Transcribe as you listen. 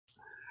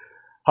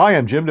Hi,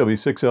 I'm Jim,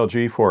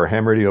 W6LG for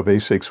Ham Radio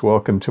Basics.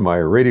 Welcome to my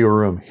radio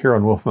room here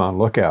on Wolf Mountain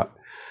Lookout.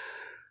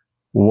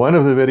 One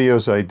of the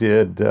videos I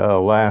did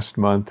last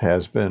month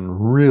has been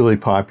really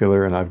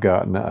popular, and I've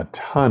gotten a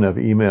ton of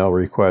email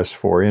requests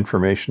for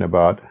information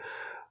about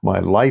my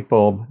light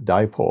bulb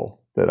dipole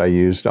that I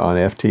used on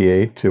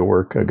FT8 to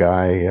work a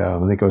guy,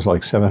 I think it was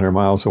like 700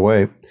 miles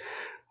away.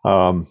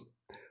 A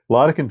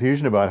lot of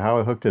confusion about how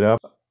I hooked it up.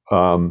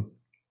 To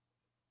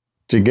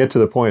get to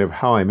the point of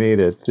how I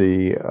made it,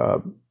 the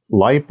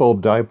light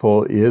bulb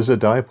dipole is a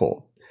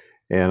dipole,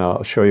 and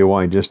I'll show you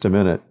why in just a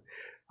minute.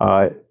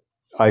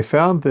 I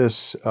found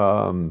this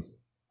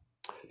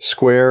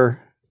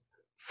square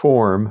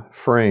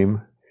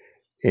frame,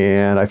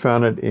 and I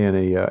found it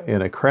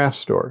in a craft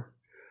store,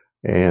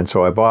 and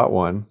so I bought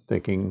one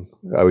thinking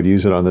I would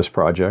use it on this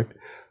project.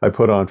 I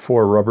put on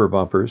 4 rubber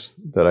bumpers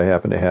that I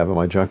happen to have in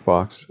my junk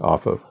box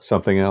off of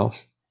something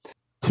else.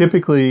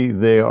 Typically,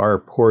 they are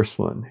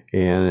porcelain,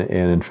 and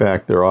in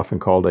fact, they're often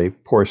called a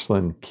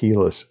porcelain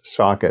keyless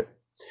socket.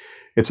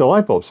 It's a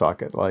light bulb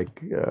socket,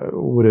 like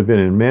would have been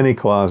in many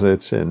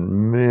closets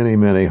in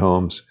many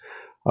homes,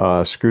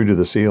 screwed to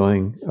the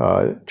ceiling,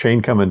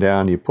 chain coming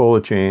down, you pull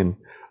the chain,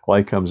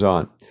 light comes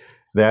on.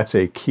 That's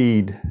a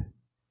keyed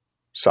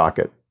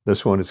socket.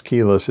 This one is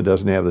keyless, it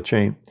doesn't have the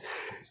chain.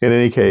 In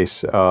any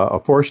case,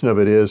 a portion of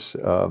it is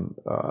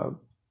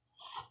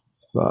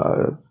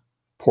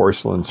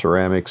porcelain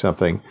ceramic,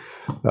 something,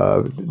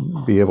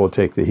 be able to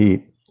take the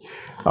heat.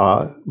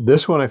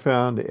 This one I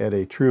found at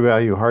a True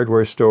Value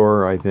hardware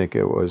store. I think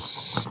it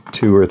was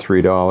 $2 or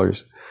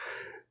 $3.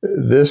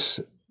 This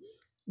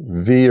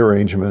V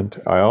arrangement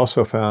I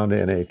also found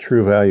in a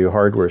True Value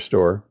hardware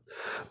store.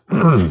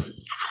 I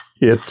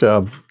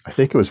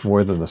think it was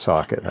more than the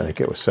socket. I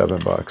think it was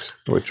 $7,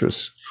 which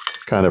was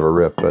kind of a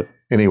rip, but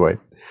anyway.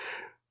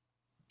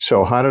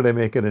 So how did I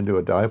make it into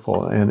a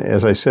dipole? And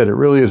as I said, it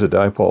really is a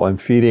dipole. I'm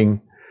feeding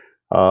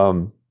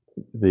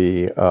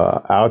the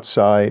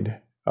outside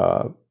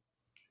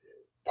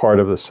part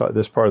of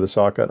this part of the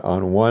socket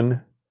on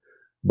one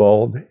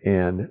bulb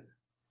and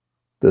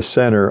the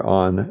center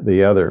on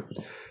the other.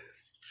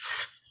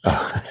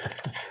 I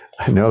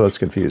know that's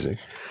confusing.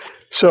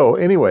 So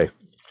anyway,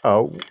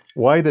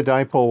 why the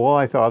dipole? Well,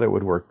 I thought it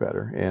would work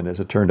better, and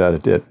as it turned out,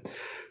 it did.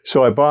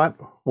 So I bought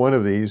one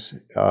of these.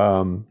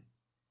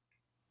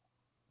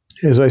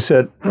 As I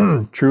said,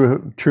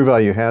 True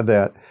Value had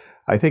that.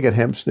 I think it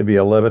happens to be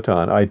a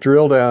Leviton. I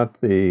drilled out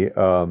the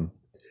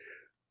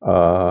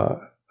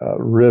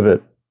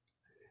rivet,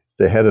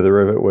 the head of the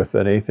rivet, with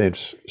an 1/8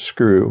 inch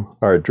screw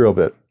or drill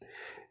bit,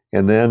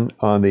 and then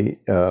on the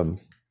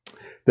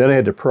then I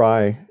had to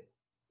pry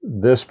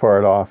this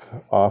part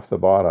off the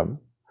bottom.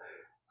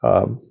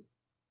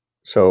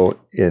 So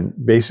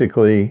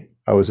basically,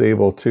 I was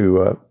able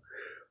to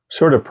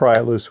sort of pry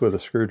it loose with a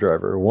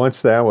screwdriver.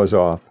 Once that was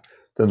off,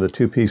 then the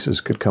two pieces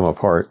could come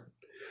apart.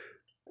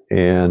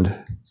 And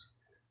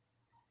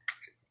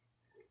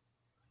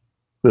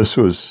this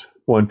was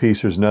one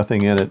piece, there's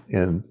nothing in it,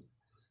 and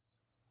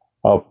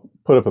I'll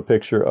put up a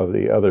picture of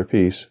the other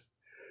piece.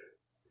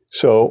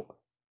 So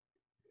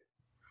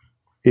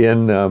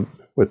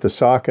with the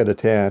socket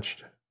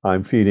attached,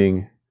 I'm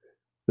feeding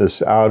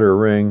this outer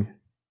ring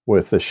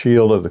with the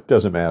shield of the,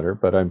 doesn't matter,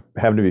 but I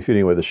happen to be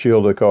feeding with the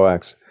shield of the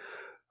coax.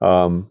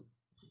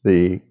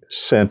 The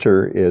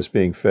center is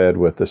being fed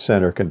with the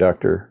center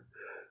conductor.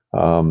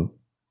 And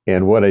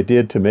what I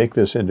did to make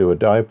this into a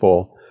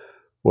dipole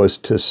was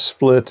to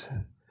split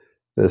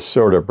this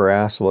sort of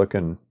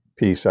brass-looking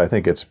piece. I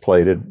think it's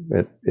plated.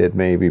 It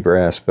may be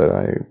brass, but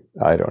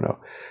I don't know.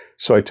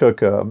 So I took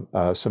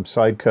some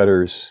side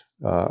cutters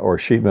or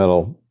sheet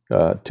metal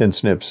tin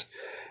snips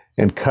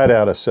and cut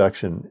out a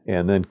section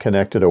and then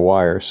connected a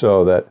wire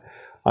so that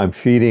I'm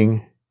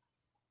feeding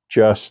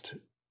just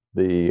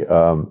the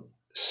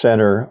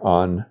center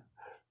on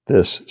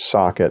this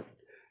socket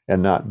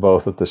and not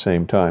both at the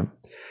same time.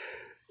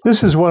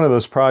 This is one of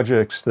those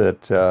projects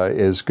that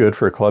is good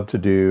for a club to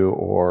do,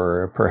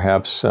 or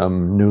perhaps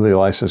some newly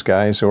licensed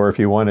guys, or if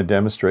you want to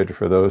demonstrate it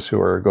for those who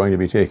are going to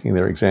be taking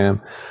their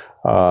exam.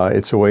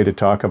 It's a way to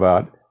talk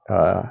about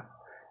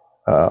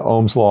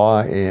Ohm's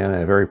law in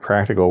a very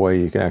practical way.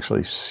 You can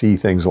actually see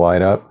things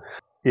light up.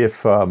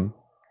 If you're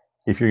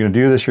going to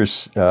do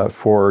this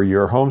for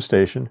your home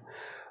station,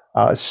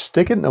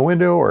 stick it in a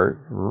window or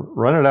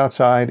run it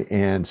outside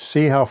and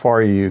see how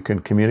far you can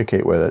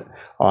communicate with it.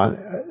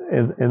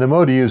 And the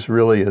mode to use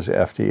really is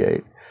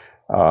FT8,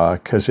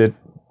 because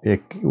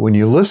when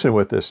you listen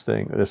with this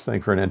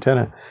thing for an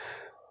antenna,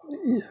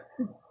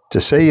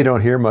 to say you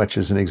don't hear much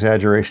is an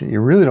exaggeration. You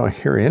really don't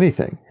hear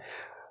anything,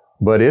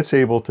 but it's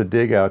able to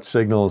dig out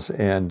signals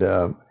and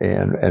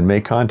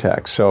make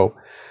contact. So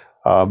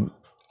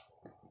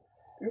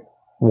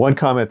one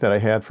comment that I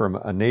had from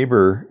a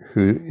neighbor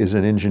who is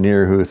an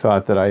engineer who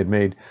thought that I had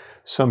made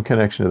some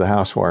connection to the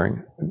house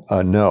wiring.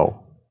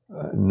 No,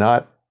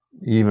 not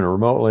even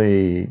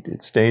remotely.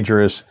 It's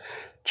dangerous.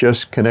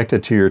 Just connect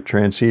it to your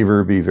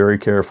transceiver. Be very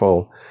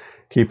careful.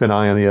 Keep an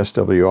eye on the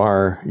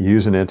SWR.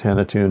 Use an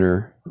antenna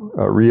tuner.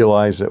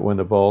 Realize that when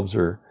the bulbs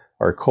are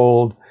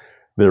cold,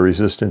 the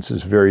resistance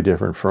is very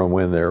different from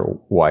when they're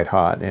white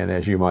hot. And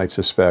as you might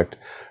suspect,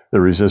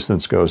 the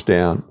resistance goes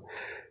down.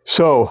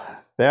 So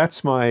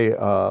that's my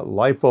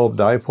light bulb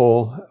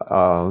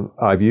dipole.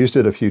 I've used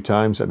it a few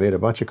times. I made a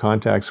bunch of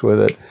contacts with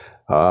it.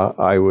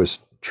 I was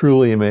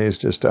truly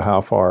amazed as to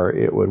how far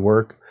it would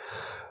work.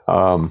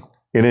 In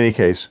any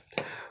case,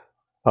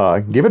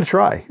 give it a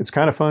try. It's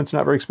kind of fun. It's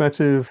not very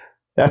expensive.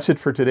 That's it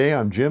for today.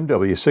 I'm Jim,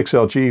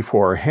 W6LG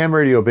for Ham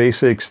Radio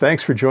Basics.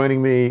 Thanks for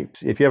joining me.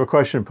 If you have a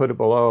question, put it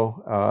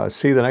below.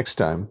 See you the next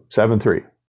time. 7-3.